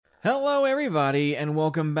Hello, everybody, and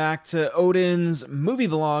welcome back to Odin's movie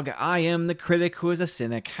blog. I am the critic who is a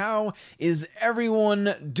cynic. How is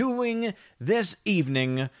everyone doing this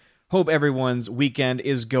evening? Hope everyone's weekend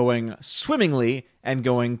is going swimmingly and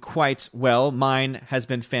going quite well. Mine has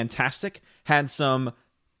been fantastic. Had some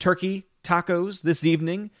turkey tacos this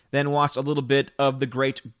evening, then watched a little bit of the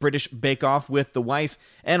Great British Bake Off with the wife,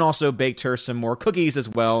 and also baked her some more cookies as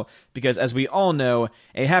well, because as we all know,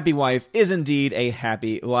 a happy wife is indeed a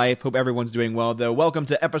happy life. Hope everyone's doing well, though. Welcome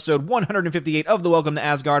to episode 158 of the Welcome to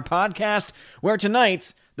Asgard podcast, where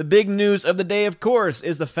tonight, the big news of the day, of course,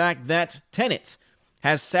 is the fact that Tenet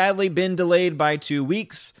has sadly been delayed by 2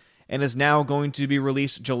 weeks, and is now going to be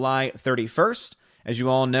released July 31st. As you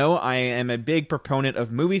all know, I am a big proponent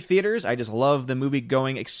of movie theaters. I just love the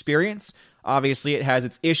movie-going experience. Obviously, it has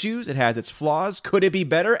its issues, it has its flaws. Could it be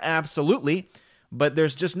better? Absolutely. But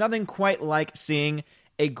there's just nothing quite like seeing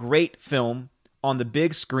a great film on the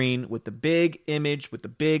big screen with the big image, with the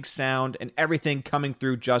big sound, and everything coming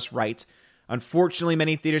through just right. Unfortunately,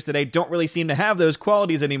 many theaters today don't really seem to have those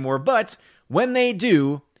qualities anymore, but when they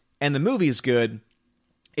do, and the movie's good,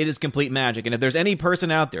 it is complete magic. And if there's any person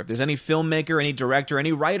out there, if there's any filmmaker, any director,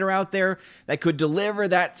 any writer out there that could deliver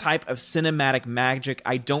that type of cinematic magic,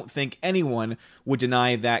 I don't think anyone would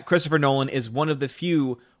deny that Christopher Nolan is one of the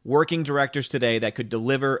few working directors today that could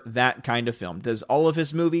deliver that kind of film. Does all of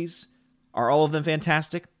his movies, are all of them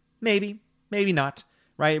fantastic? Maybe, maybe not,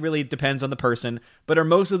 right? It really depends on the person. But are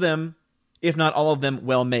most of them, if not all of them,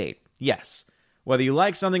 well made? Yes. Whether you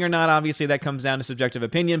like something or not, obviously that comes down to subjective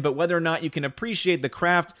opinion, but whether or not you can appreciate the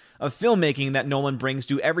craft of filmmaking that Nolan brings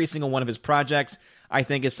to every single one of his projects, I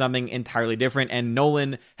think is something entirely different, and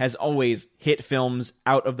Nolan has always hit films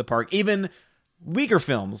out of the park. Even weaker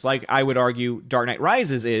films, like I would argue Dark Knight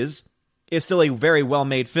Rises is still a very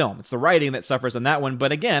well-made film. It's the writing that suffers on that one,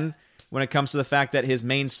 but again, when it comes to the fact that his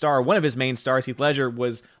main star, one of his main stars, Heath Ledger,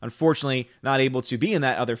 was unfortunately not able to be in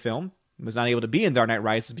that other film, was not able to be in Dark Knight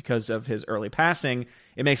Rises because of his early passing,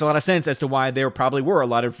 it makes a lot of sense as to why there probably were a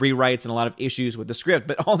lot of rewrites and a lot of issues with the script.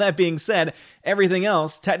 But all that being said, everything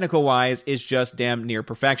else, technical-wise, is just damn near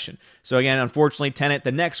perfection. So again, unfortunately, Tenet,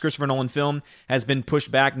 the next Christopher Nolan film, has been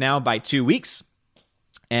pushed back now by 2 weeks,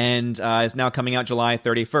 and is now coming out July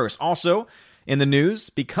 31st. Also, in the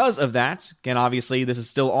news, because of that, again, obviously, this is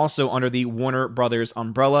still also under the Warner Brothers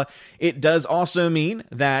umbrella, it does also mean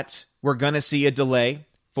that we're going to see a delay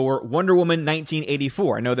for Wonder Woman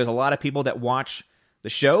 1984. I know there's a lot of people that watch the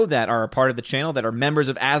show that are a part of the channel that are members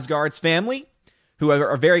of Asgard's family who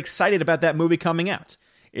are very excited about that movie coming out.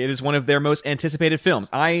 It is one of their most anticipated films.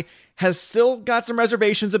 I has still got some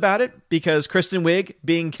reservations about it because Kristen Wiig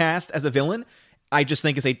being cast as a villain, I just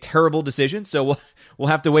think is a terrible decision. So we'll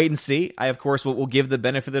have to wait and see. I, of course, will give the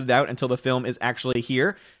benefit of the doubt until the film is actually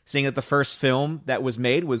here. Seeing that the first film that was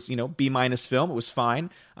made was, B- film. It was fine.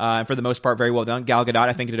 And for the most part, very well done. Gal Gadot,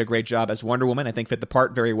 I think, did a great job as Wonder Woman. I think fit the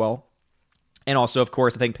part very well. And also, of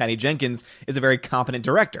course, I think Patty Jenkins is a very competent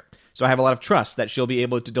director. So I have a lot of trust that she'll be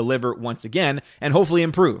able to deliver once again and hopefully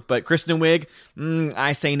improve. But Kristen Wiig,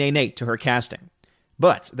 I say nay to her casting.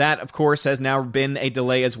 But that, of course, has now been a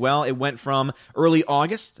delay as well. It went from early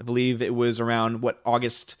August. I believe it was around,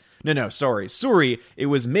 August? Sorry. It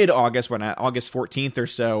was mid-August, August 14th or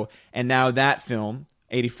so. And now that film,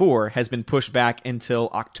 84, has been pushed back until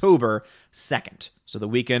October 2nd. So the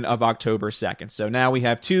weekend of October 2nd. So now we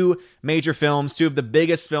have two major films, two of the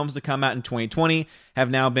biggest films to come out in 2020, have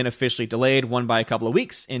now been officially delayed, one by a couple of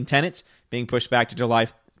weeks in Tenet, being pushed back to July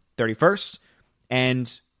 31st,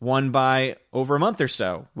 and one by over a month or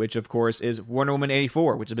so, which of course is Wonder Woman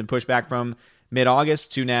 84, which has been pushed back from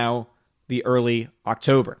mid-August to now the early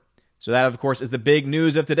October. So that, of course, is the big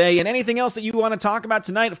news of today. And anything else that you want to talk about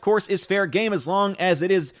tonight, of course, is fair game as long as it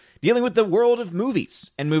is dealing with the world of movies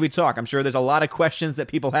and movie talk. I'm sure there's a lot of questions that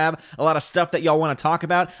people have, a lot of stuff that y'all want to talk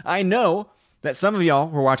about. I know that some of y'all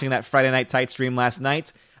were watching that Friday Night Tight stream last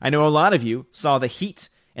night. I know a lot of you saw the heat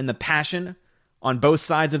and the passion on both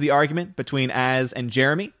sides of the argument between Az and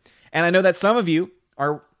Jeremy. And I know that some of you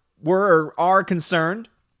are concerned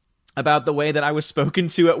about the way that I was spoken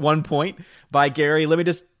to at one point by Gary. Let me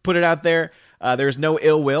just put it out there. There's no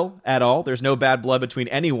ill will at all. There's no bad blood between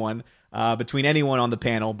anyone on the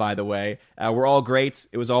panel, by the way. We're all great.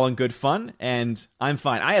 It was all in good fun, and I'm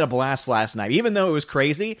fine. I had a blast last night. Even though it was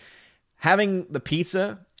crazy, having the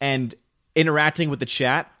pizza and interacting with the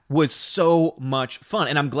chat was so much fun,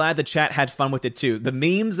 and I'm glad the chat had fun with it too. The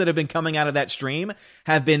memes that have been coming out of that stream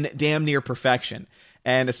have been damn near perfection,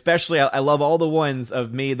 and especially I love all the ones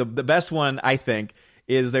of me. The best one, I think,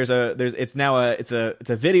 is it's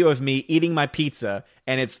a video of me eating my pizza,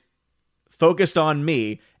 and it's focused on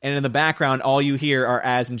me, and in the background, all you hear are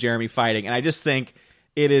Az and Jeremy fighting. And I just think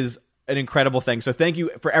it is an incredible thing. So thank you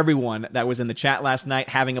for everyone that was in the chat last night,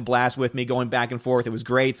 having a blast with me, going back and forth. It was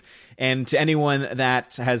great. And to anyone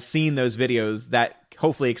that has seen those videos, that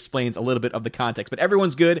hopefully explains a little bit of the context. But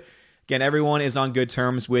everyone's good. Again, everyone is on good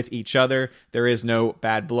terms with each other. There is no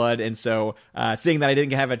bad blood. And so seeing that I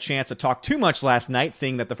didn't have a chance to talk too much last night,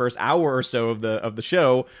 seeing that the first hour or so of the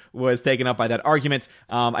show was taken up by that argument,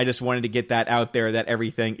 I just wanted to get that out there, that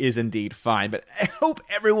everything is indeed fine. But I hope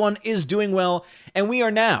everyone is doing well. And we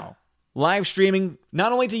are now live streaming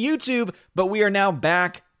not only to YouTube, but we are now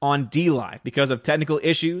back on DLive because of technical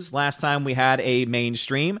issues. Last time we had a main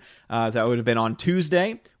stream, that would have been on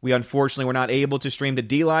Tuesday. We unfortunately were not able to stream to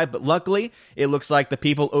DLive, but luckily it looks like the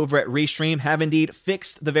people over at Restream have indeed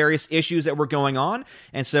fixed the various issues that were going on,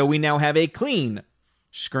 and so we now have a clean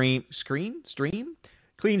stream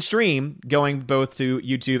going both to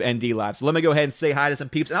YouTube and DLive. So let me go ahead and say hi to some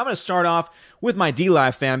peeps, and I'm going to start off with my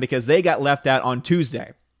DLive fam because they got left out on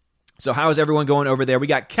Tuesday. So how is everyone going over there? We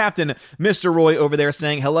got Captain Mr. Roy over there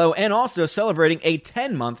saying hello and also celebrating a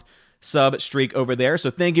 10-month sub streak over there. So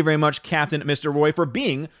thank you very much, Captain Mr. Roy, for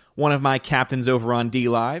being one of my captains over on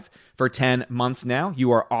DLive for 10 months now. You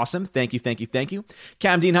are awesome. Thank you, thank you, thank you.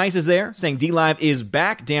 Captain Dean Heiss is there saying DLive is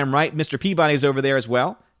back. Damn right. Mr. Peabody is over there as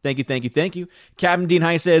well. Thank you, thank you, thank you. Captain Dean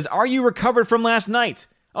Heiss says, are you recovered from last night?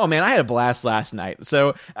 Oh man, I had a blast last night.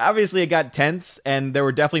 So obviously it got tense and there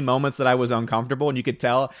were definitely moments that I was uncomfortable, and you could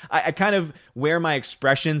tell I kind of wear my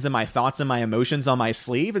expressions and my thoughts and my emotions on my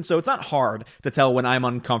sleeve. And so it's not hard to tell when I'm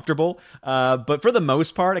uncomfortable. But for the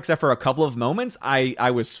most part, except for a couple of moments,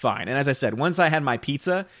 I was fine. And as I said, once I had my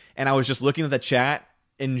pizza and I was just looking at the chat,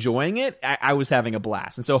 enjoying it, I was having a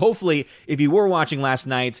blast. And so hopefully if you were watching last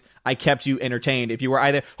night, I kept you entertained.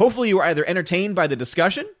 Hopefully you were either entertained by the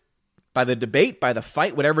discussion, by the debate, by the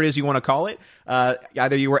fight, whatever it is you want to call it.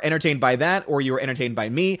 Either you were entertained by that, or you were entertained by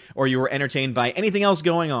me, or you were entertained by anything else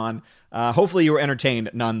going on. Hopefully you were entertained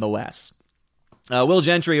nonetheless. Will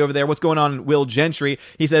Gentry over there. What's going on, Will Gentry?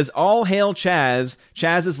 He says, all hail Chaz.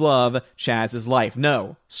 Chaz is love. Chaz is life.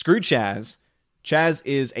 No, screw Chaz. Chaz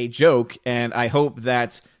is a joke, and I hope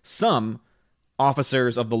that some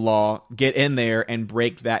officers of the law get in there and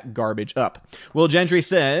break that garbage up. Will Gentry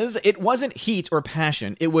says, it wasn't heat or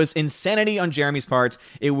passion. It was insanity on Jeremy's part.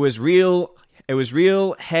 It was real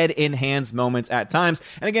head in hands moments at times.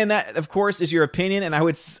 And again, that of course is your opinion, and I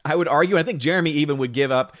would argue, and I think Jeremy even would give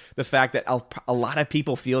up the fact that a lot of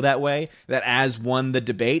people feel that way, that Az won the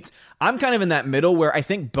debate. I'm kind of in that middle where I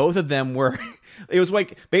think both of them were it was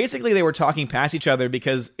like basically they were talking past each other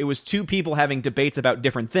because it was two people having debates about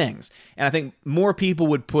different things. And I think more people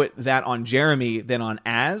would put that on Jeremy than on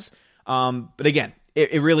Az. But again,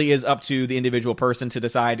 it really is up to the individual person to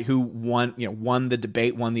decide who won the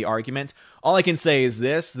debate, won the argument. All I can say is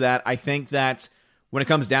this, that I think that when it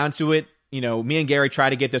comes down to it, me and Gary try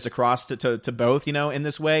to get this across to both, in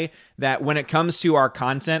this way, that when it comes to our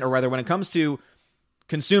content, or rather when it comes to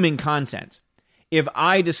consuming content, if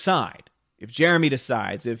I decide, if Jeremy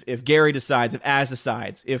decides, if Gary decides, if Az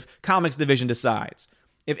decides, if Comics Division decides,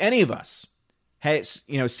 if any of us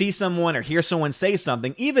see someone or hear someone say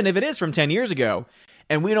something, even if it is from 10 years ago,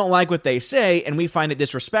 and we don't like what they say, and we find it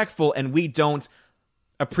disrespectful, and we don't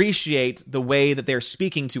appreciate the way that they're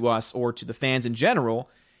speaking to us or to the fans in general,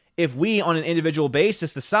 if we on an individual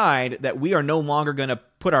basis decide that we are no longer going to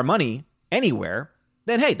put our money anywhere,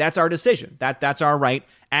 then hey, that's our decision. That's our right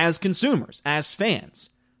as consumers, as fans,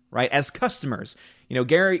 right? As customers.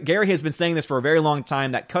 Gary has been saying this for a very long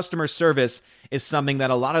time, that customer service is something that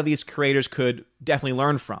a lot of these creators could definitely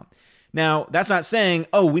learn from. Now, that's not saying,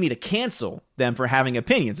 we need to cancel them for having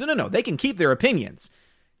opinions. No. They can keep their opinions.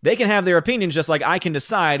 They can have their opinions just like I can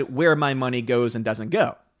decide where my money goes and doesn't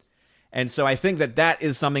go. And so I think that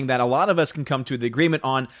is something that a lot of us can come to the agreement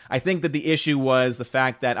on. I think that the issue was the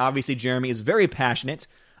fact that obviously Jeremy is very passionate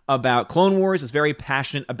about Clone Wars, is very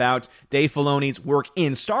passionate about Dave Filoni's work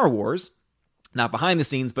in Star Wars, not behind the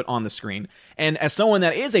scenes, but on the screen. And as someone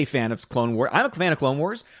that is a fan of Clone Wars, I'm a fan of Clone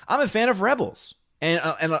Wars, I'm a fan of Rebels. And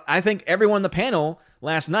I think everyone on the panel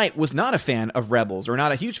last night was not a fan of Rebels, or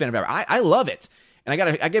not a huge fan of Rebels. I love it. And I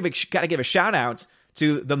gotta give a shout out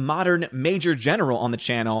to the modern Major General on the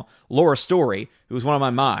channel, Laura Story, who was one of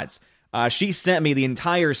my mods. She sent me the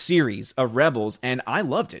entire series of Rebels, and I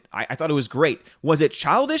loved it. I thought it was great. Was it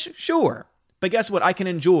childish? Sure. But guess what? I can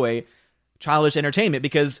enjoy childish entertainment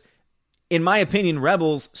because, in my opinion,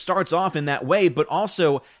 Rebels starts off in that way, but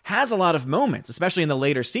also has a lot of moments, especially in the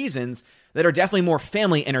later seasons, that are definitely more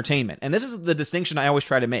family entertainment. And this is the distinction I always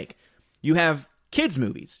try to make. You have kids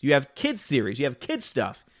movies, you have kids series, you have kids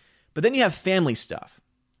stuff, but then you have family stuff.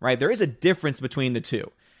 right? There is a difference between the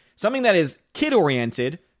two. Something that is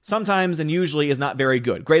kid-oriented sometimes and usually is not very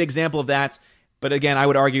good. Great example of that, but again, I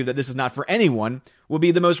would argue that this is not for anyone, would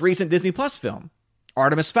be the most recent Disney Plus film,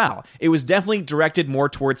 Artemis Fowl. It was definitely directed more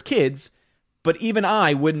towards kids, but even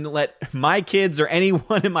I wouldn't let my kids or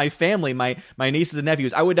anyone in my family, my nieces and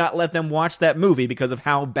nephews, I would not let them watch that movie because of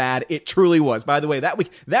how bad it truly was. By the way,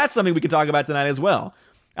 that's something we can talk about tonight as well.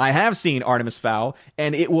 I have seen Artemis Fowl,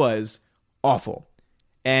 and it was awful.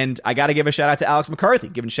 And I got to give a shout out to Alex McCarthy,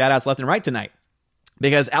 giving shout outs left and right tonight.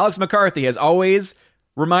 Because Alex McCarthy has always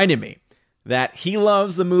reminded me that he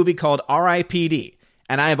loves the movie called R.I.P.D.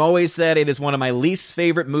 And I have always said it is one of my least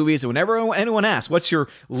favorite movies. Whenever anyone asks, what's your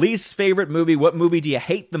least favorite movie? What movie do you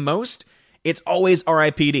hate the most? It's always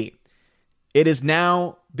R.I.P.D. It has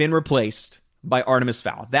now been replaced by Artemis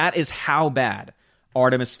Fowl. That is how bad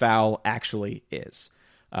Artemis Fowl actually is.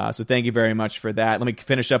 So thank you very much for that. Let me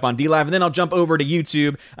finish up on DLive, and then I'll jump over to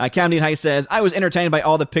YouTube. Camden High says, I was entertained by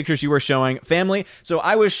all the pictures you were showing. Family, so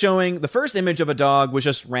I was showing, the first image of a dog was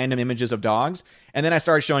just random images of dogs, and then I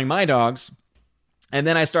started showing my dogs, and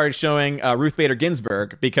then I started showing Ruth Bader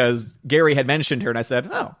Ginsburg, because Gary had mentioned her, and I said,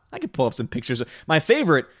 oh, I could pull up some pictures. My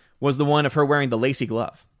favorite was the one of her wearing the lacy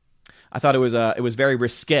glove. I thought it was very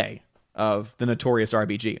risque of the notorious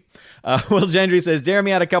RBG. Will Gendry says,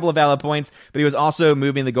 Jeremy had a couple of valid points, but he was also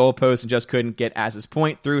moving the goalpost and just couldn't get Az's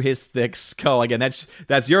point through his thick skull. Again,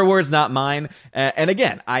 that's your words, not mine. And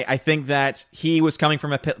again, I think that he was coming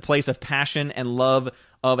from a place of passion and love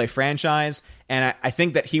of a franchise, and I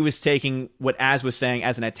think that he was taking what Az was saying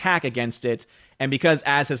as an attack against it, and because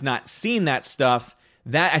Az has not seen that stuff,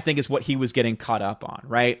 that I think is what he was getting caught up on,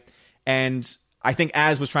 right? And I think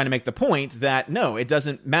Az was trying to make the point that, no, it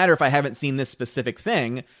doesn't matter if I haven't seen this specific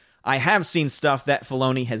thing. I have seen stuff that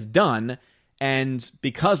Filoni has done, and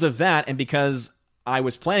because of that, and because I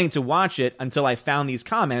was planning to watch it until I found these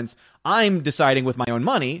comments, I'm deciding with my own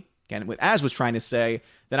money, again, what Az was trying to say,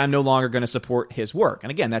 that I'm no longer going to support his work. And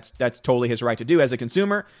again, that's totally his right to do as a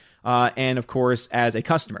consumer, and of course, as a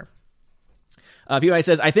customer. PY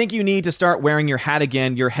says, I think you need to start wearing your hat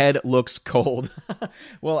again. Your head looks cold.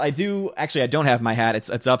 Well, I do. Actually, I don't have my hat.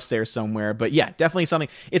 It's upstairs somewhere. But yeah, definitely something.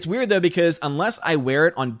 It's weird, though, because unless I wear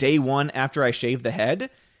it on day one after I shave the head,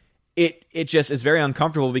 it just is very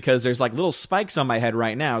uncomfortable because there's like little spikes on my head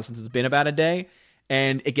right now since it's been about a day,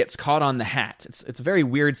 and it gets caught on the hat. It's a very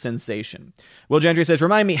weird sensation. Will Gentry says,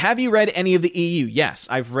 remind me, have you read any of the EU? Yes,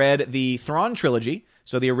 I've read the Thrawn trilogy.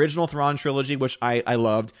 So the original Thrawn trilogy, which I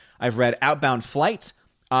loved. I've read Outbound Flight.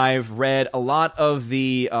 I've read a lot of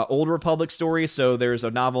the Old Republic stories. So there's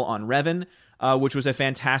a novel on Revan, which was a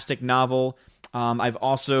fantastic novel. I've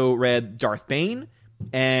also read Darth Bane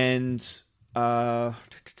and the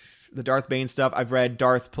Darth Bane stuff. I've read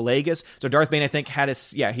Darth Plagueis. So Darth Bane, I think, he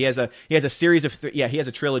has a series of he has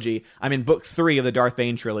a trilogy. I'm in book 3 of the Darth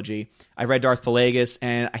Bane trilogy. I read Darth Plagueis,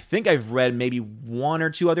 and I think I've read maybe one or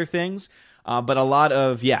two other things. But a lot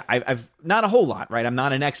of, I've not a whole lot, right? I'm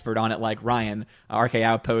not an expert on it like Ryan, RK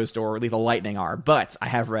Outpost, or Lethal Lightning are, but I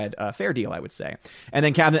have read a fair deal, I would say. And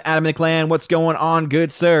then Captain Adam McClan, what's going on,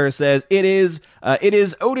 good sir, says, it is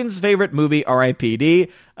Odin's favorite movie, R.I.P.D.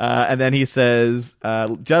 And then he says,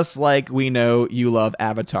 just like we know you love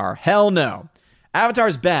Avatar. Hell no.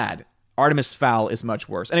 Avatar's bad. Artemis Fowl is much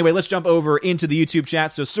worse. Anyway, let's jump over into the YouTube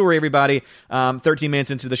chat. So sorry, everybody. 13 minutes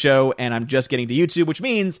into the show, and I'm just getting to YouTube, which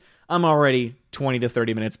means I'm already 20 to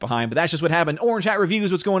 30 minutes behind, but that's just what happened. Orange Hat Reviews,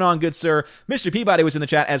 what's going on, good sir? Mr. Peabody was in the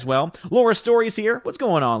chat as well. Laura Stories here. What's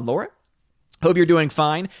going on, Laura? Hope you're doing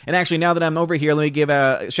fine. And actually, now that I'm over here, let me give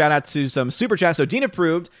a shout out to some super chats. So Dean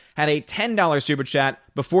Approved had a $10 super chat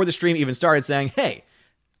before the stream even started saying, hey,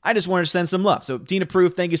 I just wanted to send some love. So Dean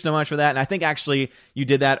Approved, thank you so much for that. And I think actually you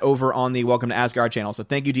did that over on the Welcome to Asgard channel. So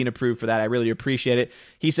thank you, Dean Approved, for that. I really appreciate it.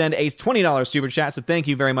 He sent a $20 super chat. So thank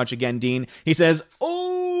you very much again, Dean. He says,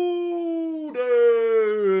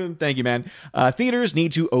 thank you, man. Theaters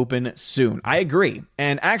need to open soon. I agree.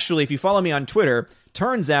 And actually, if you follow me on Twitter,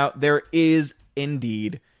 turns out there is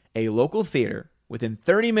indeed a local theater within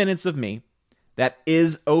 30 minutes of me that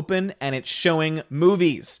is open, and it's showing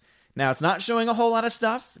movies. Now, it's not showing a whole lot of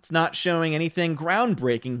stuff. It's not showing anything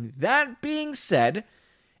groundbreaking. That being said,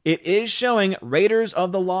 it is showing Raiders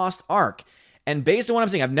of the Lost Ark. And based on what I'm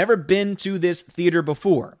saying, I've never been to this theater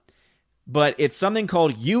before, but it's something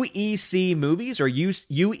called UEC Movies or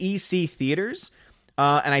UEC Theaters.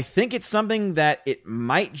 And I think it's something that it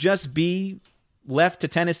might just be left to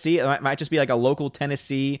Tennessee. It might just be like a local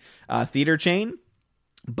Tennessee theater chain.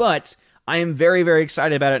 But I am very, very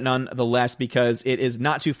excited about it nonetheless because it is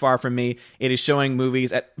not too far from me. It is showing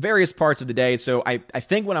movies at various parts of the day. So I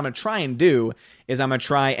think what I'm going to try and do is I'm going to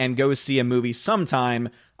try and go see a movie sometime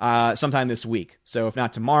sometime this week. So if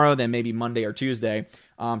not tomorrow, then maybe Monday or Tuesday,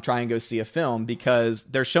 try and go see a film, because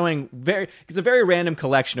they're showing it's a very random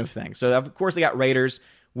collection of things. So of course they got Raiders,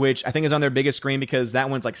 which I think is on their biggest screen because that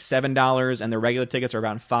one's like $7 and their regular tickets are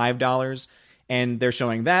around $5. And they're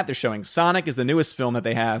showing that. They're showing Sonic is the newest film that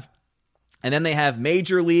they have. And then they have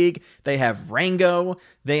Major League. They have Rango.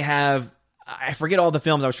 They have, I forget all the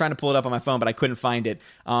films. I was trying to pull it up on my phone, but I couldn't find it.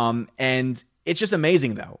 And it's just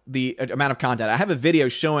amazing, though, the amount of content. I have a video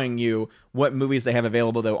showing you what movies they have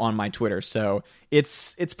available, though, on my Twitter. So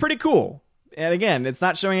it's pretty cool. And again, it's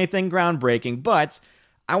not showing anything groundbreaking, but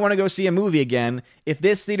I want to go see a movie again. If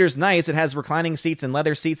this theater's nice, it has reclining seats and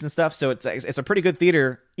leather seats and stuff, so it's a pretty good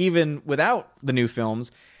theater even without the new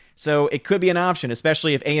films. So it could be an option,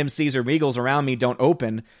 especially if AMC's or Regals around me don't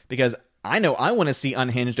open, because I know I want to see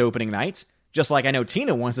Unhinged opening night, just like I know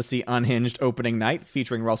Tina wants to see Unhinged opening night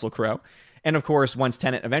featuring Russell Crowe. And of course, once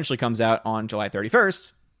Tenet eventually comes out on July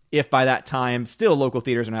 31st, if by that time still local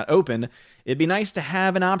theaters are not open, it'd be nice to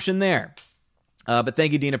have an option there. But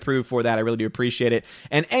thank you, Dean Approved, for that. I really do appreciate it.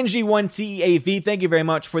 And NG1TEAV, thank you very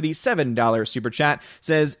much for the $7 super chat.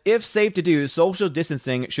 Says, if safe to do, social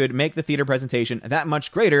distancing should make the theater presentation that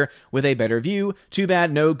much greater with a better view. Too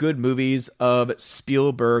bad no good movies of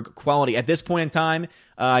Spielberg quality. At this point in time,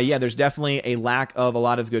 there's definitely a lack of a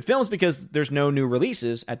lot of good films because there's no new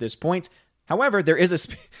releases at this point. However, there is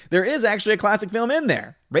actually a classic film in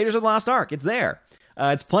there. Raiders of the Lost Ark. It's there.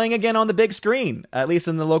 It's playing again on the big screen, at least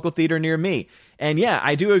in the local theater near me. And yeah,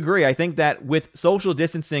 I do agree. I think that with social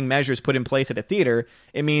distancing measures put in place at a theater,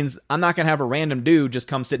 it means I'm not going to have a random dude just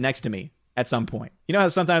come sit next to me at some point. You know how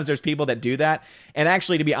sometimes there's people that do that? And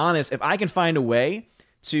actually, to be honest, if I can find a way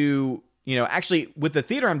to, actually with the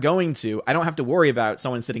theater I'm going to, I don't have to worry about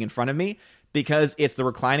someone sitting in front of me because it's the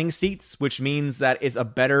reclining seats, which means that it's a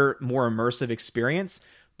better, more immersive experience.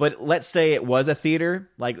 But let's say it was a theater,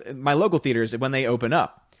 like my local theaters, when they open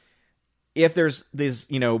up, if there's these,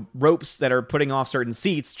 ropes that are putting off certain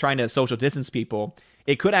seats, trying to social distance people,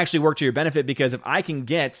 it could actually work to your benefit because if I can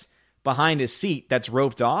get behind a seat that's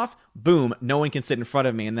roped off, boom, no one can sit in front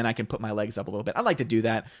of me, and then I can put my legs up a little bit. I like to do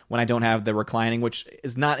that when I don't have the reclining, which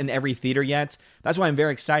is not in every theater yet. That's why I'm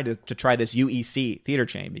very excited to try this UEC theater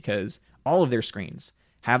chain because all of their screens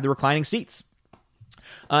have the reclining seats.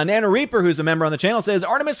 Nana Reaper, who's a member on the channel, says,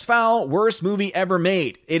 Artemis Fowl, worst movie ever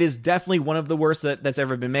made. It is definitely one of the worst that's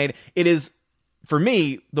ever been made. It is, for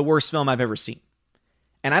me, the worst film I've ever seen.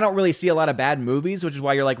 And I don't really see a lot of bad movies, which is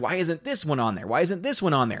why you're like, why isn't this one on there? Why isn't this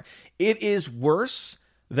one on there? It is worse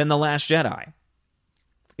than The Last Jedi.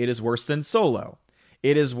 It is worse than Solo.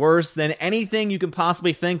 It is worse than anything you can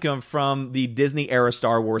possibly think of from the Disney-era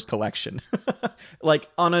Star Wars collection. Like,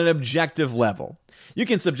 on an objective level. You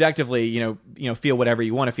can subjectively, feel whatever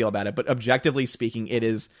you want to feel about it, but objectively speaking, it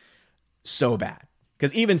is so bad.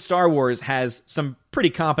 Because even Star Wars has some pretty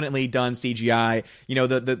competently done CGI.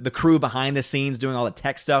 The crew behind the scenes doing all the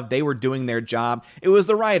tech stuff, they were doing their job. It was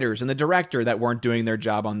the writers and the director that weren't doing their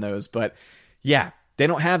job on those. But yeah, they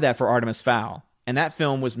don't have that for Artemis Fowl. And that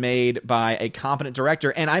film was made by a competent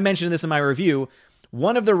director. And I mentioned this in my review.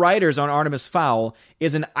 One of the writers on Artemis Fowl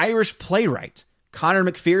is an Irish playwright, Conor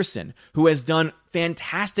McPherson, who has done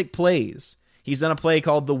fantastic plays. He's done a play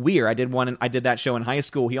called The Weir. I did that show in high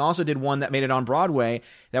school. He also did one that made it on Broadway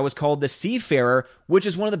that was called The Seafarer, which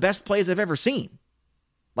is one of the best plays I've ever seen.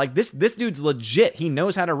 Like, this dude's legit. He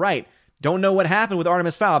knows how to write. Don't know what happened with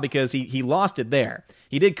Artemis Fowl because he lost it there.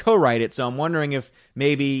 He did co-write it, so I'm wondering if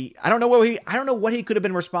maybe I don't know what he could have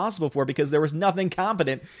been responsible for because there was nothing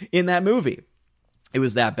competent in that movie. It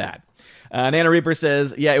was that bad. Nana Reaper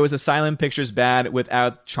says, yeah, it was a silent pictures bad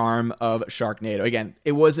without charm of Sharknado. Again,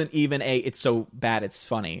 it wasn't even it's so bad it's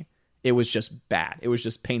funny. It was just bad. It was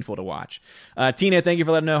just painful to watch. Tina, thank you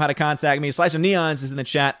for letting me know how to contact me. Slice of Neons is in the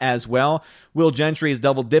chat as well. Will Gentry is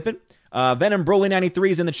double dipping. Venom Broly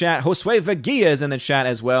 93 is in the chat. Josue Vagia is in the chat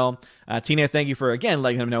as well. Tina, thank you for, again,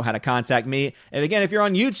 letting them know how to contact me. And again, if you're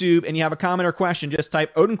on YouTube and you have a comment or question, just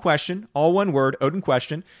type Odin Question, all one word, Odin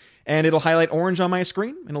Question, and it'll highlight orange on my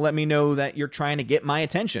screen, and it'll let me know that you're trying to get my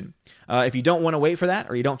attention. If you don't want to wait for that,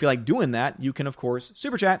 or you don't feel like doing that, you can, of course,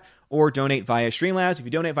 super chat or donate via Streamlabs. If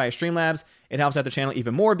you donate via Streamlabs, it helps out the channel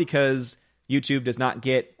even more because YouTube does not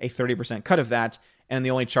get a 30% cut of that, and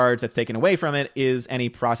the only charge that's taken away from it is any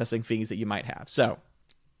processing fees that you might have. So,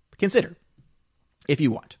 consider, if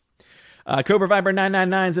you want. Cobra Viber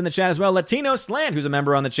 999 is in the chat as well. Latino Slant, who's a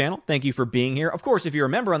member on the channel. Thank you for being here. Of course, if you're a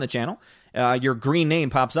member on the channel, your green name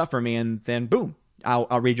pops up for me, and then boom,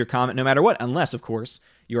 I'll read your comment no matter what, unless, of course,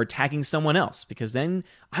 you're attacking someone else, because then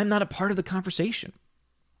I'm not a part of the conversation.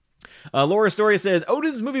 Laura Story says,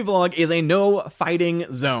 Odin's movie blog is a no fighting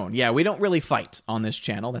zone. Yeah, we don't really fight on this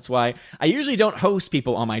channel. That's why I usually don't host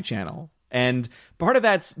people on my channel. And part of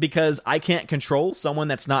that's because I can't control someone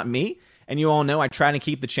that's not me. And you all know I try to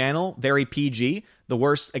keep the channel very PG. The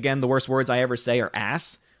worst words I ever say are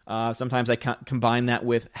ass. Sometimes I combine that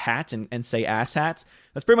with hat and say ass hats.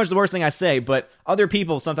 That's pretty much the worst thing I say. But other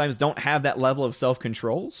people sometimes don't have that level of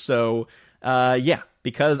self-control. So, yeah.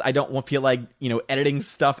 Because I don't feel like, editing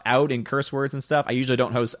stuff out in curse words and stuff, I usually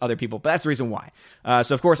don't host other people, but that's the reason why.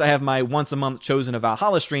 So, of course, I have my once a month Chosen of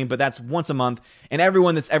Valhalla stream, but that's once a month, and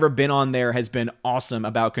everyone that's ever been on there has been awesome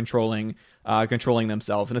about controlling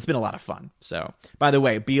themselves, and it's been a lot of fun. So, by the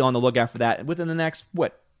way, be on the lookout for that. Within the next,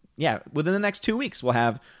 within the next 2 weeks, we'll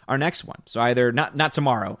have our next one. So, either, not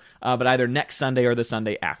tomorrow, but either next Sunday or the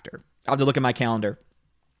Sunday after. I'll have to look at my calendar.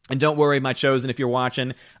 And don't worry, my Chosen, if you're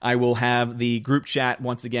watching, I will have the group chat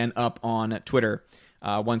once again up on Twitter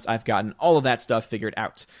once I've gotten all of that stuff figured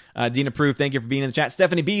out. Dean Approved, thank you for being in the chat.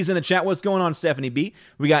 Stephanie B's in the chat. What's going on, Stephanie B?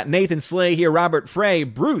 We got Nathan Slay here, Robert Frey,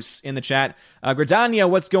 Bruce in the chat. Gradania,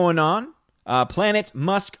 what's going on? Planet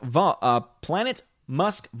Musk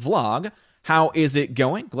Vlog, how is it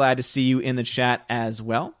going? Glad to see you in the chat as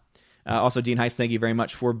well. Also, Dean Heist, thank you very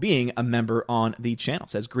much for being a member on the channel.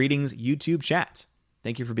 Says, greetings, YouTube chat.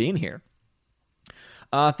 Thank you for being here.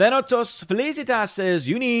 Thanatos Felicitas says,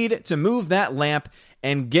 you need to move that lamp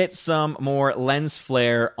and get some more lens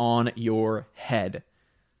flare on your head.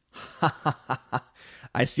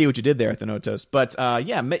 I see what you did there, Thanatos. But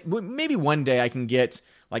yeah, maybe one day I can get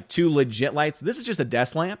like 2 legit lights. This is just a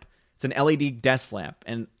desk lamp. It's an LED desk lamp,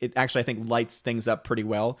 and it actually, I think, lights things up pretty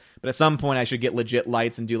well. But at some point, I should get legit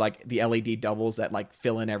lights and do, like, the LED doubles that, like,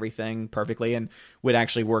 fill in everything perfectly and would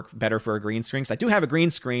actually work better for a green screen. Because I do have a green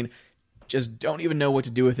screen, just don't even know what to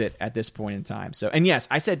do with it at this point in time. So, and yes,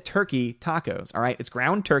 I said turkey tacos, all right? It's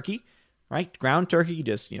ground turkey, right? Ground turkey, you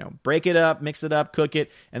just, break it up, mix it up, cook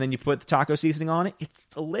it, and then you put the taco seasoning on it. It's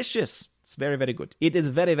delicious. It's very, very good. It is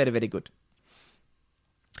very, very, very good.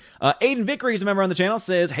 Aiden Vickery is a member on the channel,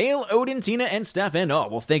 says, hail Odin, Tina, and Stefan. Oh,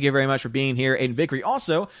 well, thank you very much for being here, Aiden Vickery.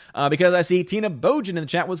 Also, because I see Tina Bojan in the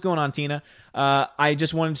chat. What's going on, Tina? I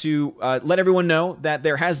just wanted to let everyone know that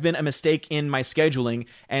there has been a mistake in my scheduling.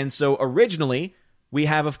 And so originally, we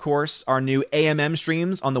have, of course, our new AMM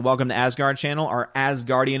streams on the Welcome to Asgard channel, our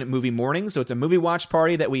Asgardian movie mornings. So it's a movie watch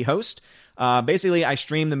party that we host. Basically, I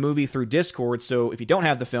stream the movie through Discord, so if you don't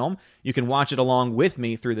have the film, you can watch it along with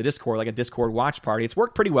me through the Discord, like a Discord watch party. It's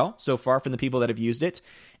worked pretty well so far from the people that have used it,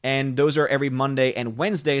 and those are every Monday and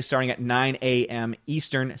Wednesday starting at 9 a.m.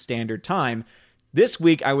 Eastern Standard Time. This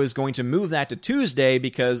week, I was going to move that to Tuesday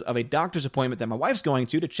because of a doctor's appointment that my wife's going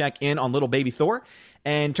to check in on little baby Thor,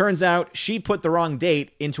 and turns out she put the wrong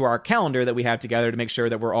date into our calendar that we have together to make sure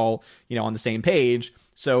that we're all, on the same page.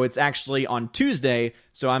 So it's actually on Tuesday,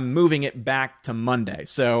 so I'm moving it back to Monday.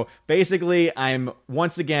 So basically, I'm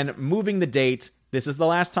once again moving the date. This is the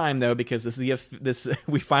last time, though, because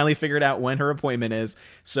we finally figured out when her appointment is.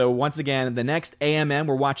 So once again, the next AMM,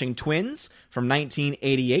 we're watching Twins from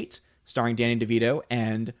 1988, starring Danny DeVito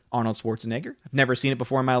and Arnold Schwarzenegger. I've never seen it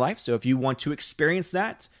before in my life, so if you want to experience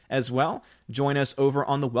that as well, join us over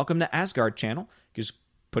on the Welcome to Asgard channel. Just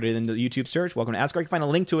put it in the YouTube search, Welcome to Asgard. You can find a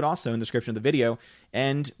link to it also in the description of the video.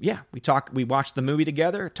 And yeah, we watch the movie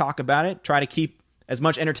together, talk about it, try to keep as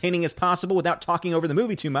much entertaining as possible without talking over the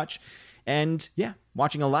movie too much. And yeah,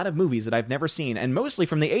 watching a lot of movies that I've never seen, and mostly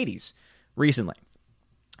from the 80s recently.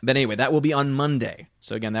 But anyway, that will be on Monday.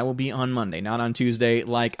 So again, that will be on Monday, not on Tuesday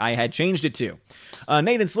like I had changed it to.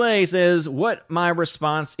 Nathan Slay says, what my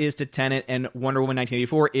response is to Tenet and Wonder Woman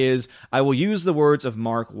 1984 is, I will use the words of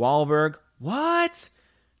Mark Wahlberg. What?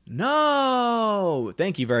 No!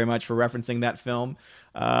 Thank you very much for referencing that film.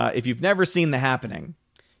 If you've never seen The Happening,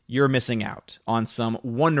 you're missing out on some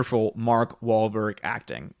wonderful Mark Wahlberg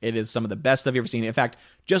acting. It is some of the best I've ever seen. In fact,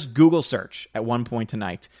 just Google search at one point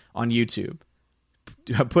tonight on YouTube.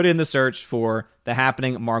 Put in the search for The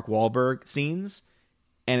Happening Mark Wahlberg scenes,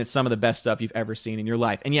 and it's some of the best stuff you've ever seen in your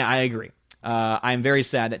life. And yeah, I agree. I'm very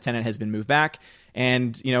sad that Tenet has been moved back.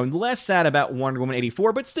 And, less sad about Wonder Woman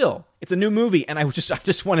 84, but still, it's a new movie, and I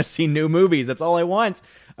just want to see new movies. That's all I want.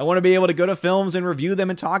 I want to be able to go to films and review them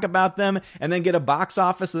and talk about them, and then get a box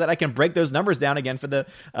office so that I can break those numbers down again for the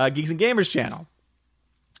Geeks and Gamers channel.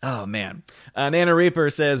 Oh, man. Nana Reaper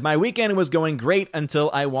says, my weekend was going great until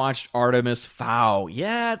I watched Artemis Fowl.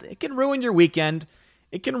 Yeah, it can ruin your weekend.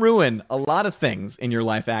 It can ruin a lot of things in your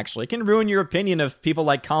life, actually. It can ruin your opinion of people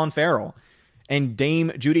like Colin Farrell and Dame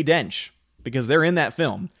Judi Dench, because they're in that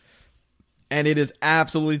film. And it is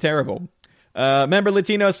absolutely terrible. Member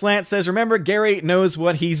Latino Slant says, remember, Gary knows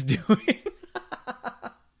what he's doing.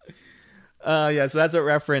 Yeah, so that's a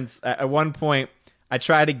reference. At one point, I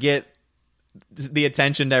try to get the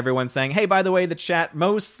attention to everyone saying, hey, by the way,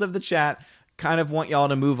 most of the chat kind of want y'all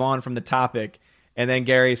to move on from the topic. And then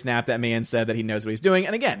Gary snapped at me and said that he knows what he's doing.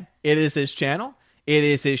 And again, it is his channel. It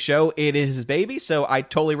is his show. It is his baby. So I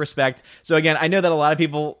totally respect. So again, I know that a lot of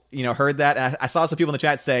people, heard that. And I saw some people in the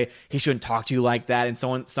chat say he shouldn't talk to you like that. And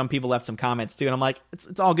some people left some comments too. And I'm like,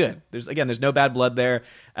 it's all good. There's no bad blood there.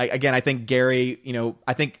 I think Gary,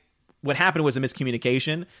 I think what happened was a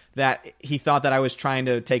miscommunication, that he thought that I was trying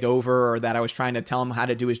to take over or that I was trying to tell him how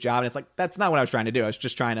to do his job. And it's like, that's not what I was trying to do. I was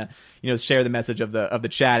just trying to, share the message of the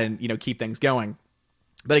chat and, keep things going.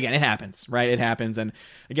 But again, it happens, right? It happens. And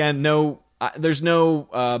again, there's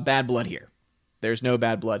no bad blood here. There's no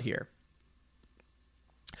bad blood here.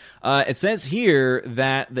 It says here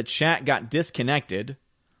that the chat got disconnected.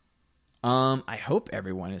 I hope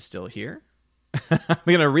everyone is still here. I'm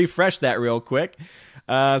going to refresh that real quick.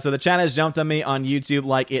 So the chat has jumped on me on YouTube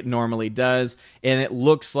like it normally does, and it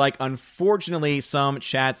looks like, unfortunately, some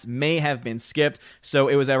chats may have been skipped. So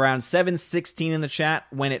it was around 7:16 in the chat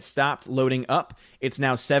when it stopped loading up. It's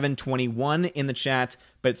now 7:21 in the chat,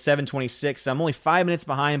 but it's 7:26. So I'm only 5 minutes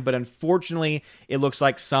behind, but unfortunately, it looks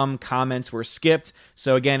like some comments were skipped.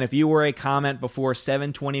 So again, if you were a comment before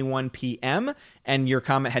 7:21 p.m. and your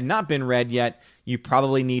comment had not been read yet, you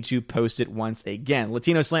probably need to post it once again.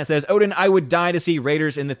 Latino Slant says, Odin, I would die to see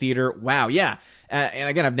Raiders in the theater. Wow, yeah. And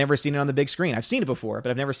again, I've never seen it on the big screen. I've seen it before, but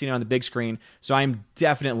I've never seen it on the big screen. So I'm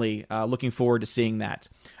definitely looking forward to seeing that.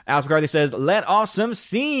 Alex McCarthy says, let awesome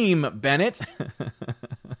seem, Bennett.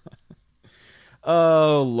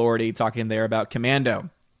 Oh, Lordy, talking there about Commando.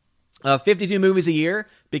 52 movies a year.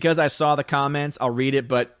 Because I saw the comments, I'll read it,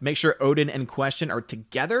 but make sure Odin and question are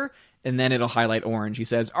together, and then it'll highlight orange. He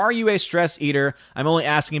says, are you a stress eater? I'm only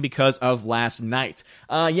asking because of last night.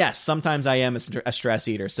 Yes, sometimes I am a stress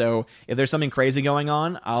eater. So if there's something crazy going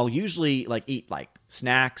on, I'll usually eat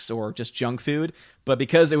snacks or just junk food. But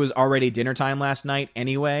because it was already dinner time last night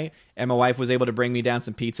anyway, and my wife was able to bring me down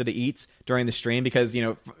some pizza to eat during the stream, because,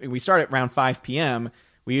 we start at around 5 p.m.,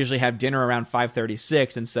 we usually have dinner around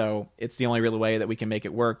 5:36, and so it's the only real way that we can make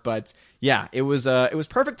it work. But yeah, it was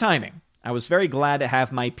perfect timing. I was very glad to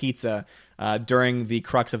have my pizza during the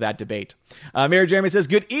crux of that debate. Mayor Jeremy says,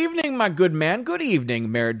 good evening, my good man. Good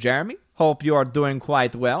evening, Mayor Jeremy. Hope you're doing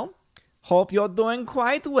quite well. Rosetta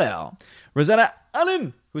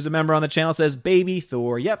Allen, who's a member on the channel, says, baby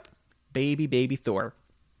Thor. Yep, baby Thor.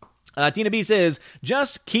 Tina B says,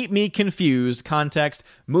 just keep me confused. Context,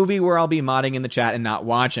 movie where I'll be modding in the chat and not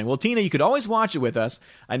watching. Well, Tina, you could always watch it with us.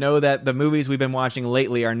 I know that the movies we've been watching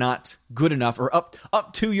lately are not good enough or up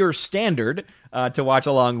to your standard to watch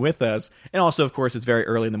along with us. And also, of course, it's very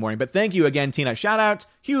early in the morning. But thank you again, Tina. Huge shout out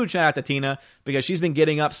to Tina, because she's been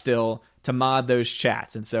getting up still to mod those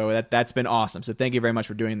chats. And so that's been awesome. So thank you very much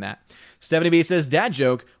for doing that. Stephanie B says, dad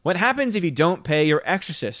joke, what happens if you don't pay your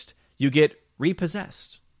exorcist? You get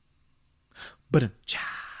repossessed.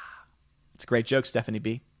 It's a great joke, Stephanie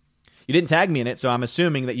B. You didn't tag me in it, so I'm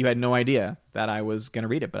assuming that you had no idea that I was going to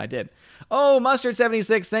read it, but I did. Oh,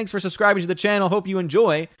 Mustard76, thanks for subscribing to the channel. Hope you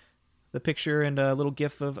enjoy the picture and a little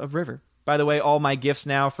gif of River. By the way, all my gifts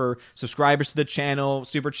now for subscribers to the channel,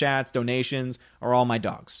 super chats, donations, are all my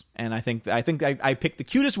dogs. And I think I picked the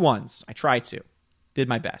cutest ones. I tried to. Did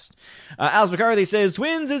my best. Alex McCarthy says,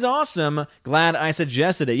 Twins is awesome. Glad I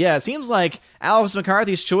suggested it. Yeah, it seems like Alex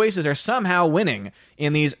McCarthy's choices are somehow winning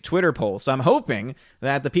in these Twitter polls. So I'm hoping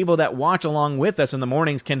that the people that watch along with us in the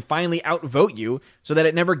mornings can finally outvote you so that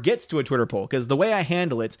it never gets to a Twitter poll. Because the way I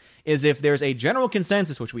handle it is, if there's a general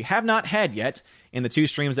consensus, which we have not had yet in the 2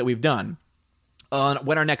 streams that we've done, on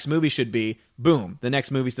what our next movie should be, boom, the next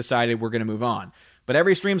movie's decided, we're going to move on. But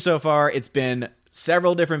every stream so far, it's been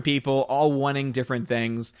several different people all wanting different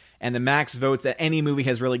things, and the max votes that any movie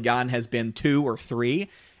has really gotten has been 2 or 3,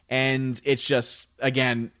 and it's just,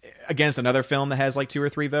 again, against another film that has 2 or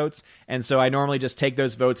 3 votes, and so I normally just take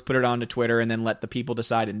those votes, put it onto Twitter, and then let the people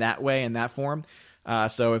decide in that way, in that form.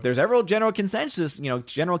 So if there's ever a general consensus,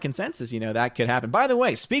 that could happen. By the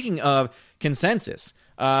way, speaking of consensus,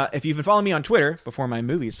 if you've been following me on Twitter before my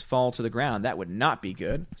movies fall to the ground, that would not be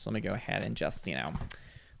good. So let me go ahead and just,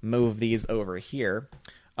 move these over here.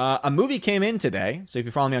 A movie came in today. So if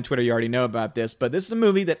you're following me on Twitter, you already know about this. But this is a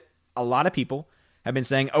movie that a lot of people have been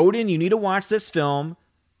saying, Odin, you need to watch this film.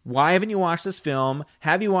 Why haven't you watched this film?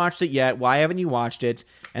 Have you watched it yet? Why haven't you watched it?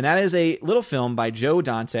 And that is a little film by Joe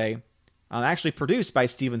Dante, actually produced by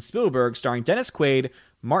Steven Spielberg, starring Dennis Quaid,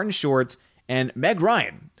 Martin Short, and Meg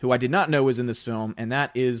Ryan, who I did not know was in this film, and that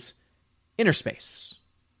is Inner Space.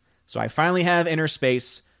 So I finally have Inner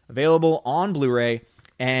Space available on Blu-ray,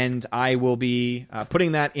 and I will be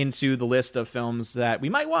putting that into the list of films that we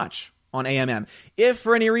might watch on AMM. If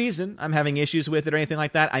for any reason I'm having issues with it or anything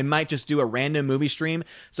like that, I might just do a random movie stream.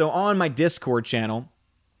 So on my Discord channel,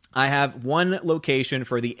 I have one location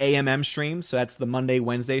for the AMM stream, so that's the Monday,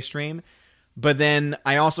 Wednesday stream. But then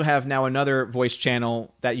I also have now another voice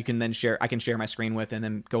channel that you can then share. I can share my screen with and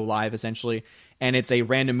then go live essentially. And it's a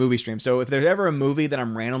random movie stream. So if there's ever a movie that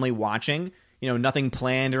I'm randomly watching, nothing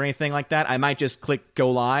planned or anything like that, I might just click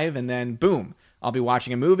go live and then boom, I'll be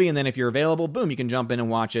watching a movie. And then if you're available, boom, you can jump in and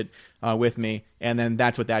watch it with me. And then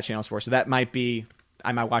that's what that channel's for. So that might be,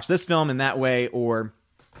 I might watch this film in that way or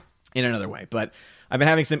in another way. But I've been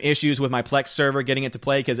having some issues with my Plex server getting it to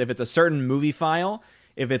play because if it's a certain movie file,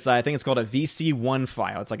 if it's, I think it's called a VC1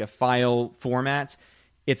 file, it's like a file format,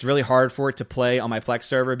 it's really hard for it to play on my Plex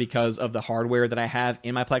server because of the hardware that I have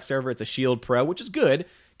in my Plex server. It's a Shield Pro, which is good.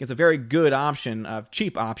 It's a very good option, a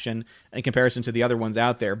cheap option in comparison to the other ones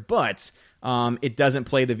out there. But it doesn't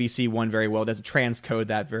play the VC1 very well. It doesn't transcode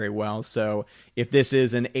that very well. So if this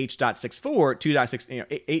is an H.64,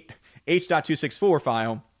 2.6, H.264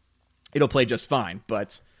 file, it'll play just fine.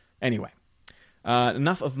 But anyway.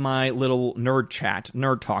 Enough of my little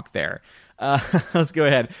nerd talk there. Let's go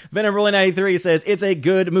ahead. Venom93 says, it's a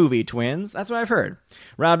good movie, twins. That's what I've heard.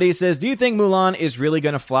 Rob D says, do you think Mulan is really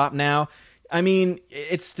going to flop now? I mean,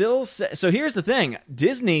 it's still... So here's the thing.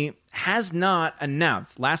 Disney has not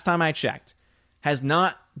announced, last time I checked, has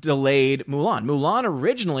not delayed Mulan. Mulan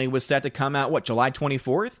originally was set to come out, July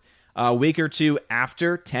 24th? A week or two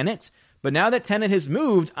after Tenet. But now that Tenet has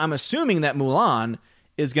moved, I'm assuming that Mulan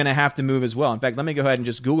is going to have to move as well. In fact, let me go ahead and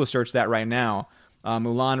just Google search that right now.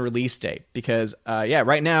 Mulan release date. Because,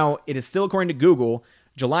 right now, it is still, according to Google,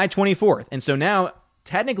 July 24th. And so now,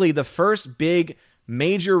 technically, the first big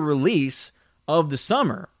major release of the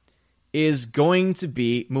summer is going to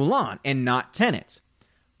be Mulan and not Tenet.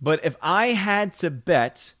 But if I had to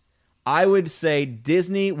bet, I would say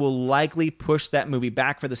Disney will likely push that movie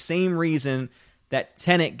back for the same reason that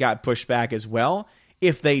Tenet got pushed back as well.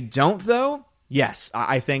 If they don't, though, yes,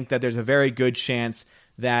 I think that there's a very good chance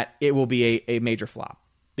that it will be a major flop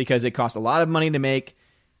because it costs a lot of money to make.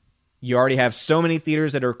 You already have so many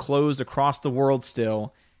theaters that are closed across the world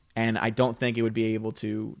still, and I don't think it would be able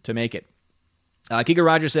to make it. Kika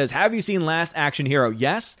Rogers says, have you seen Last Action Hero?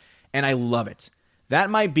 Yes, and I love it. That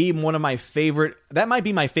might be my favorite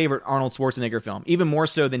Arnold Schwarzenegger film, even more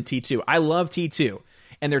so than T2. I love T2,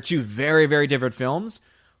 and they're two very, very different films.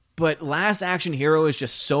 But Last Action Hero is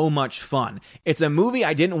just so much fun. It's a movie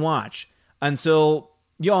I didn't watch until,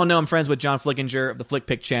 you all know I'm friends with John Flickinger of the Flick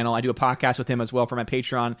Pick channel. I do a podcast with him as well for my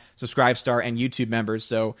Patreon, Subscribe Star, and YouTube members.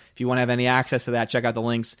 So if you want to have any access to that, check out the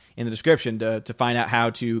links in the description to find out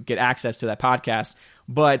how to get access to that podcast.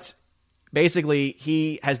 But basically,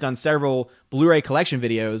 he has done several Blu-ray collection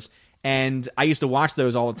videos, and I used to watch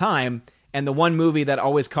those all the time. And the one movie that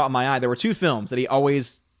always caught my eye, there were two films that he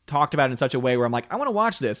always talked about in such a way where I'm like, I want to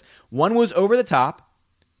watch this. One was Over the Top,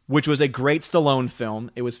 which was a great Stallone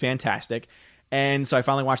film. It was fantastic. And so I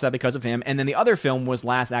finally watched that because of him. And then the other film was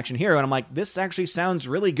Last Action Hero. And I'm like, this actually sounds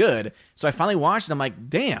really good. So I finally watched it. I'm like,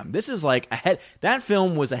 damn, this is like ahead. That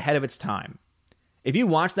film was ahead of its time. If you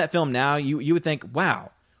watch that film now, you would think,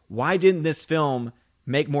 wow, why didn't this film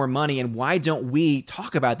make more money? And why don't we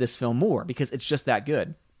talk about this film more? Because it's just that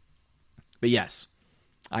good. But yes,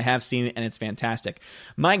 I have seen it, and it's fantastic.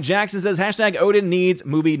 Mike Jackson says, hashtag Odin needs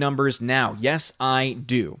movie numbers now. Yes, I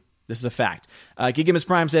do. This is a fact. Gigamus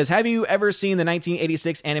Prime says, have you ever seen the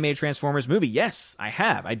 1986 animated Transformers movie? Yes, I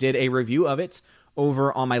have. I did a review of it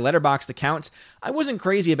over on my Letterboxd account. I wasn't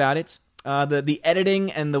crazy about it. The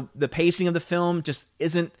editing and the pacing of the film just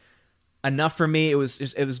isn't enough for me. It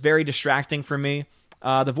was very distracting for me.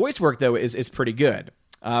 The voice work, though, is pretty good,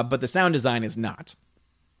 but the sound design is not.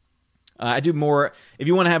 I do more. If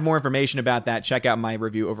you want to have more information about that, check out my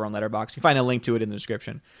review over on Letterboxd. You can find a link to it in the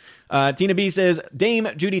description. Tina B says, Dame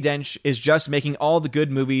Judi Dench is just making all the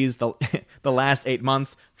good movies the last 8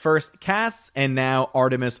 months. First Cats, and now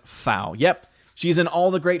Artemis Fowl. Yep, she's in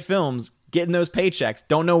all the great films, getting those paychecks.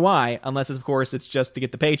 Don't know why, unless, of course, it's just to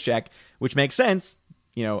get the paycheck, which makes sense.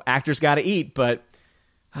 Actors got to eat, but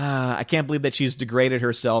I can't believe that she's degraded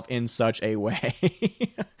herself in such a way.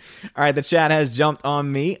 All right, the chat has jumped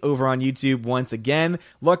on me over on YouTube once again.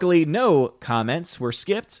 Luckily, no comments were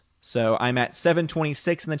skipped, so I'm at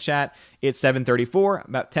 726 in the chat. It's 734,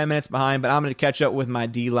 about 10 minutes behind, but I'm going to catch up with my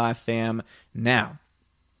D-Live fam now.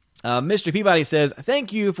 Mr. Peabody says,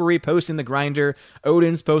 thank you for reposting the grinder.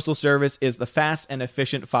 Odin's Postal Service is the fast and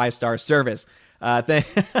efficient 5-star service.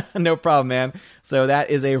 No problem, man. So that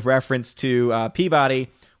is a reference to Peabody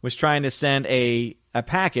was trying to send a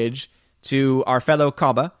package to our fellow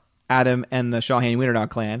Kaba, Adam, and the Shawhan Wienerdog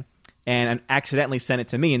clan, and accidentally sent it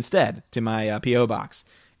to me instead, to my P.O. box.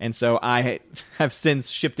 And so I have since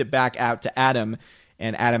shipped it back out to Adam,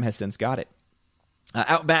 and Adam has since got it.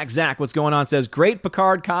 Outback Zach, what's going on, says, great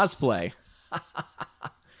Picard cosplay.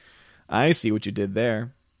 I see what you did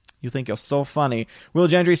there. You think you're so funny. Will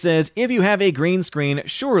Gentry says, if you have a green screen,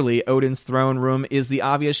 surely Odin's throne room is the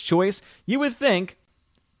obvious choice. You would think,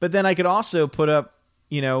 but then I could also put up,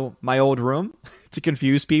 my old room to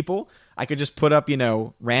confuse people. I could just put up,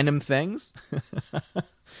 random things.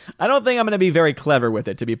 I don't think I'm going to be very clever with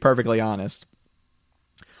it, to be perfectly honest.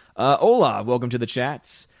 Olav, welcome to the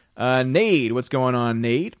chats. Nade, what's going on,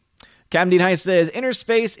 Nade? Captain Dean Heist says, Inner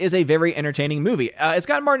Space is a very entertaining movie. It's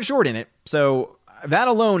got Martin Short in it, so that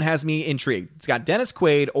alone has me intrigued. It's got Dennis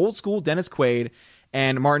Quaid, old school Dennis Quaid,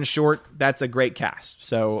 and Martin Short. That's a great cast.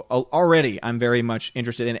 So already I'm very much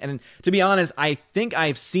interested in it. And to be honest, I think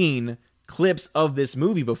I've seen clips of this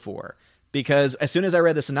movie before, because as soon as I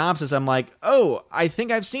read the synopsis, I'm like, oh, I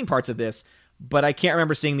think I've seen parts of this, but I can't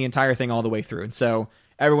remember seeing the entire thing all the way through. And so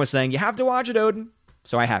everyone's saying, you have to watch it, Odin.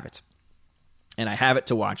 So I have it. And I have it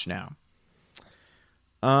to watch now.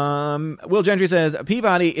 Will Gentry says,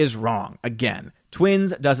 Peabody is wrong. Again,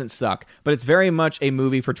 Twins doesn't suck, but it's very much a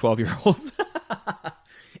movie for 12-year-olds.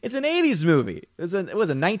 It's an 80s movie. It was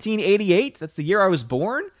 1988. That's the year I was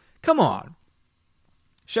born. Come on.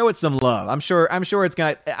 Show it some love. I'm sure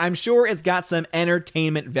it's got some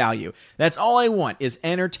entertainment value. That's all I want is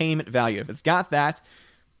entertainment value. If it's got that,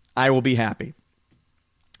 I will be happy.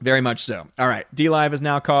 Very much so. All right, D-Live is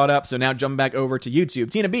now caught up, so now jumping back over to YouTube.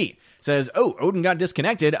 Tina B says, oh, Odin got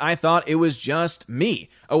disconnected. I thought it was just me.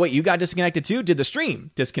 Oh, wait, you got disconnected too? Did the stream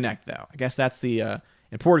disconnect, though? I guess that's the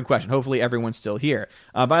important question. Hopefully everyone's still here.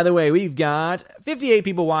 By the way, we've got 58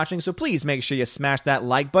 people watching, so please make sure you smash that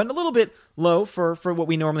like button. A little bit low for what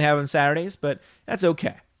we normally have on Saturdays, but that's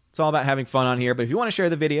okay. It's all about having fun on here. But if you want to share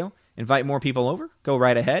the video, invite more people over, go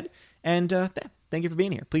right ahead. And thank you for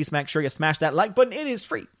being here. Please make sure you smash that like button. It is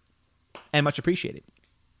free and much appreciated.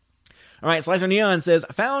 All right, Slicer Neon says,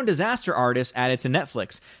 found Disaster Artist added to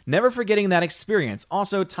Netflix. Never forgetting that experience.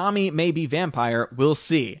 Also, Tommy may be vampire. We'll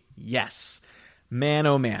see. Yes. Man,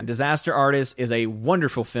 oh man. Disaster Artist is a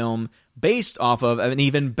wonderful film based off of an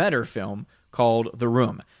even better film called The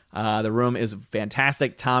Room. The Room is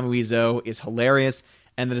fantastic. Tommy Wiseau is hilarious.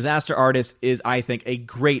 And The Disaster Artist is, I think, a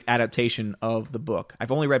great adaptation of the book.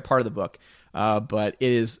 I've only read part of the book, but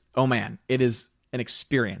it is, oh man, it is an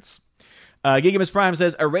experience. Gigamus Prime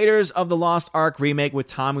says, a Raiders of the Lost Ark remake with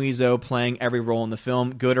Tommy Wiseau playing every role in the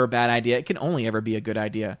film. Good or bad idea? It can only ever be a good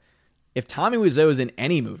idea. If Tommy Wiseau is in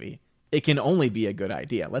any movie, it can only be a good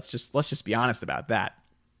idea. Let's just be honest about that.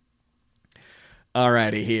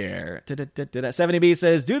 Alrighty here. 70B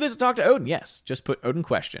says, do this to talk to Odin. Yes, just put Odin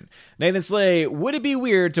question. Nathan Slay, would it be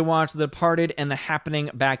weird to watch The Departed and The Happening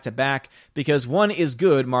back to back? Because one is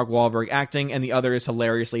good, Mark Wahlberg acting, and the other is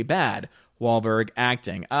hilariously bad, Wahlberg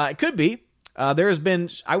acting. It could be. I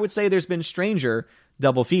would say there's been stranger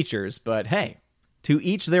double features, but hey, to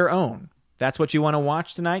each their own. That's what you want to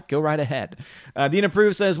watch tonight? Go right ahead. Dina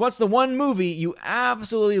Proof says, what's the one movie you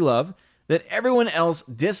absolutely love that everyone else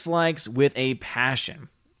dislikes with a passion?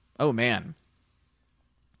 Oh, man.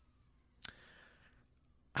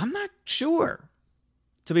 I'm not sure,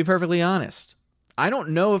 to be perfectly honest. I don't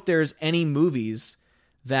know if there's any movies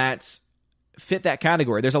that fit that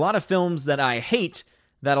category. There's a lot of films that I hate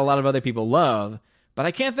that a lot of other people love, but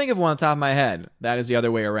I can't think of one on the top of my head that is the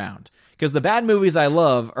other way around. Because the bad movies I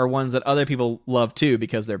love are ones that other people love too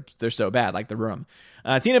because they're so bad, like The Room.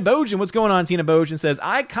 Tina Bojan, what's going on? Tina Bojan says,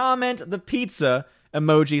 I comment the pizza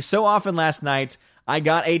emoji so often last night, I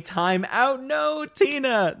got a timeout. No,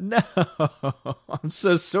 Tina, no. I'm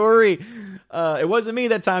so sorry. It wasn't me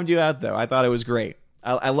that timed you out, though. I thought it was great.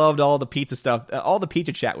 I loved all the pizza stuff. All the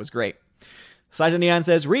pizza chat was great. Slicer Neon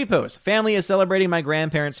says, repost. Family is celebrating my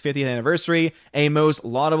grandparents' 50th anniversary. A most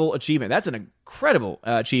laudable achievement. That's an incredible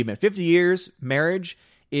achievement. 50 years marriage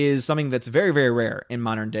is something that's very, very rare in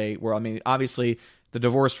modern day world. I mean, obviously, the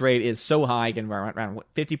divorce rate is so high, it can be around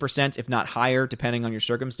 50%, if not higher, depending on your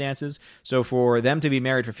circumstances. So for them to be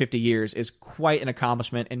married for 50 years is quite an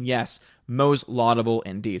accomplishment. And yes, most laudable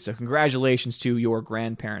indeed. So congratulations to your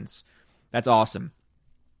grandparents. That's awesome.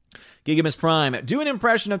 Gigamus Prime, do an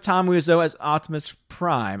impression of Tom Wiseau as Optimus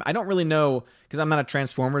Prime. I don't really know, because I'm not a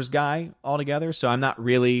Transformers guy altogether, so I'm not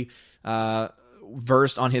really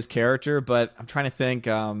versed on his character, but I'm trying to think,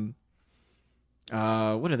 what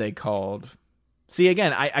are they called? See,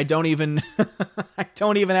 again, I don't even I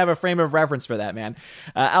don't even have a frame of reference for that, man.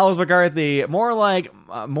 Alice McCarthy,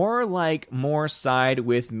 more side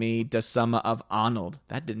with me, the summer of Arnold.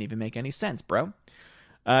 That didn't even make any sense, bro.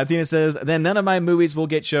 Tina says, then none of my movies will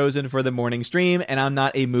get chosen for the morning stream, and I'm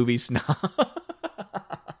not a movie snob.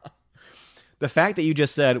 The fact that you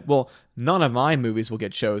just said, well, none of my movies will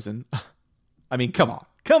get chosen. I mean,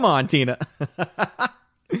 come on, Tina.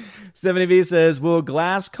 Stephanie B says, will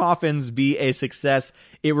Glass Coffins be a success?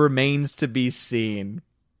 It remains to be seen.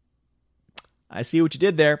 I see what you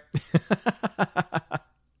did there.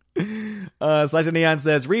 Slash Neon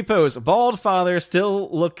says, repost, bald father still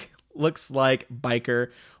looks like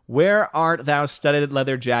biker. Where art thou studded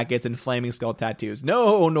leather jackets and flaming skull tattoos?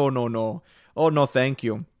 No. Oh, no, thank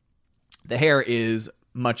you. The hair is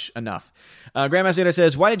much enough. Grandmaster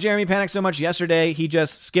says, why did Jeremy panic so much yesterday? He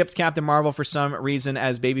just skipped Captain Marvel for some reason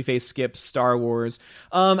as Babyface skipped Star Wars.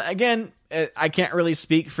 Again, I can't really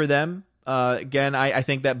speak for them. Again, I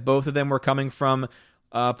think that both of them were coming from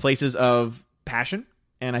places of passion.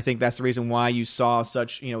 And I think that's the reason why you saw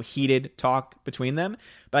such, heated talk between them.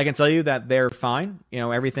 But I can tell you that they're fine.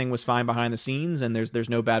 Everything was fine behind the scenes, and there's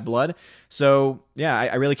no bad blood. So, yeah,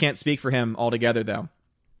 I really can't speak for him altogether, though.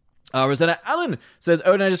 Rosetta Allen says,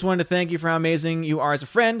 Odin, I just wanted to thank you for how amazing you are as a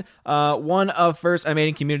friend. One of first I made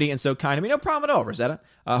in community and so kind of me. No problem at all, Rosetta.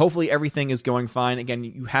 Hopefully everything is going fine. Again,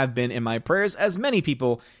 you have been in my prayers, as many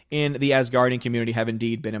people in the Asgardian community have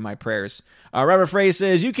indeed been in my prayers. Robert Frey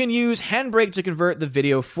says, you can use Handbrake to convert the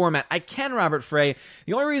video format. I can, Robert Frey.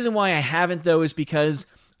 The only reason why I haven't, though, is because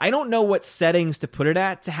I don't know what settings to put it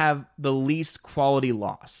at to have the least quality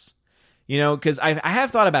loss. Because I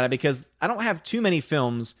have thought about it, because I don't have too many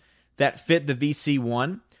films that fit the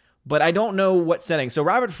VC1, but I don't know what settings. So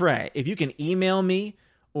Robert Frey, if you can email me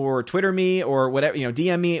or Twitter me or whatever,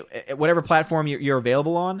 DM me, whatever platform you're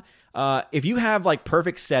available on, if you have like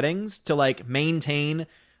perfect settings to like maintain,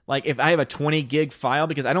 like if I have a 20 gig file,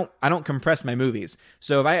 because I don't compress my movies.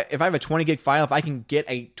 So if I have a 20 gig file, if I can get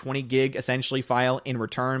a 20 gig essentially file in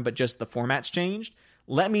return, but just the format's changed,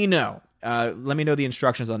 let me know. Let me know the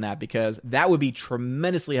instructions on that, because that would be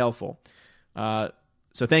tremendously helpful.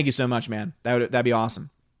 So thank you so much, man. That'd be awesome.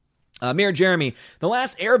 Mir Jeremy, The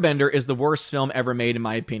Last Airbender is the worst film ever made, in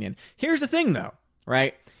my opinion. Here's the thing, though,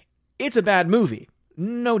 right? It's a bad movie.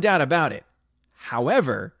 No doubt about it.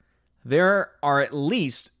 However, there are at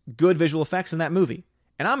least good visual effects in that movie.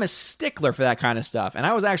 And I'm a stickler for that kind of stuff. And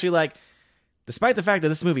I was actually like, despite the fact that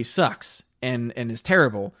this movie sucks and is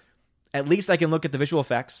terrible, at least I can look at the visual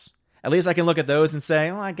effects. At least I can look at those and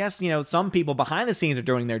say, well, I guess, some people behind the scenes are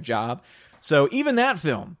doing their job. So even that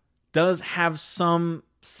film does have some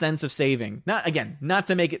sense of saving. Not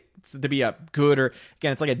to make it to be a good, or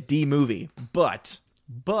again, it's like a D movie, but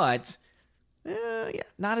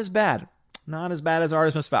not as bad. Not as bad as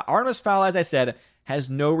Artemis Fowl. Artemis Fowl, as I said, has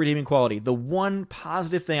no redeeming quality. The one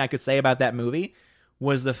positive thing I could say about that movie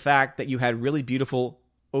was the fact that you had really beautiful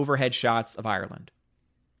overhead shots of Ireland.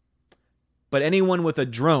 But anyone with a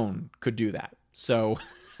drone could do that. So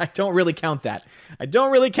I don't really count that.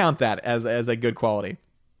 As a good quality.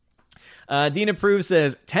 Dean Approve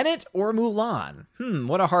says, Tenet or Mulan?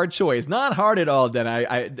 What a hard choice. Not hard at all, Den.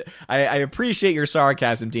 I appreciate your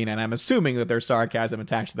sarcasm, Dean, and I'm assuming that there's sarcasm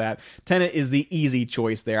attached to that. Tenet is the easy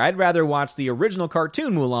choice there. I'd rather watch the original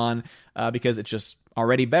cartoon Mulan because it's just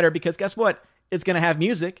already better, because guess what? It's going to have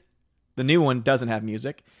music. The new one doesn't have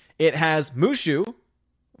music. It has Mushu,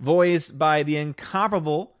 voiced by the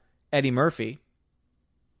incomparable Eddie Murphy.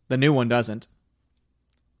 The new one doesn't.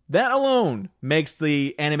 That alone makes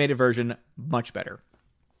the animated version much better.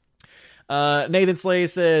 Nathan Slay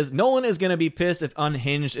says, Nolan is going to be pissed if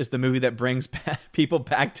Unhinged is the movie that brings people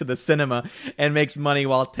back to the cinema and makes money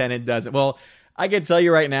while Tenet doesn't. Well, I can tell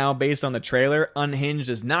you right now, based on the trailer, Unhinged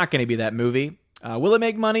is not going to be that movie. Will it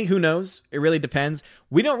make money? Who knows? It really depends.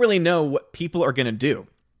 We don't really know what people are going to do,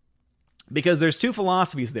 because there's two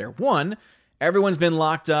philosophies there. One, everyone's been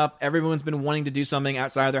locked up. Everyone's been wanting to do something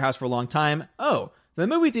outside of their house for a long time. Oh, the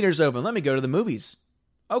movie theater's open. Let me go to the movies.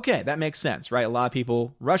 Okay, that makes sense, right? A lot of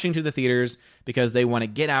people rushing to the theaters because they want to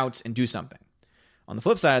get out and do something. On the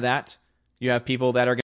flip side of that, you have people that are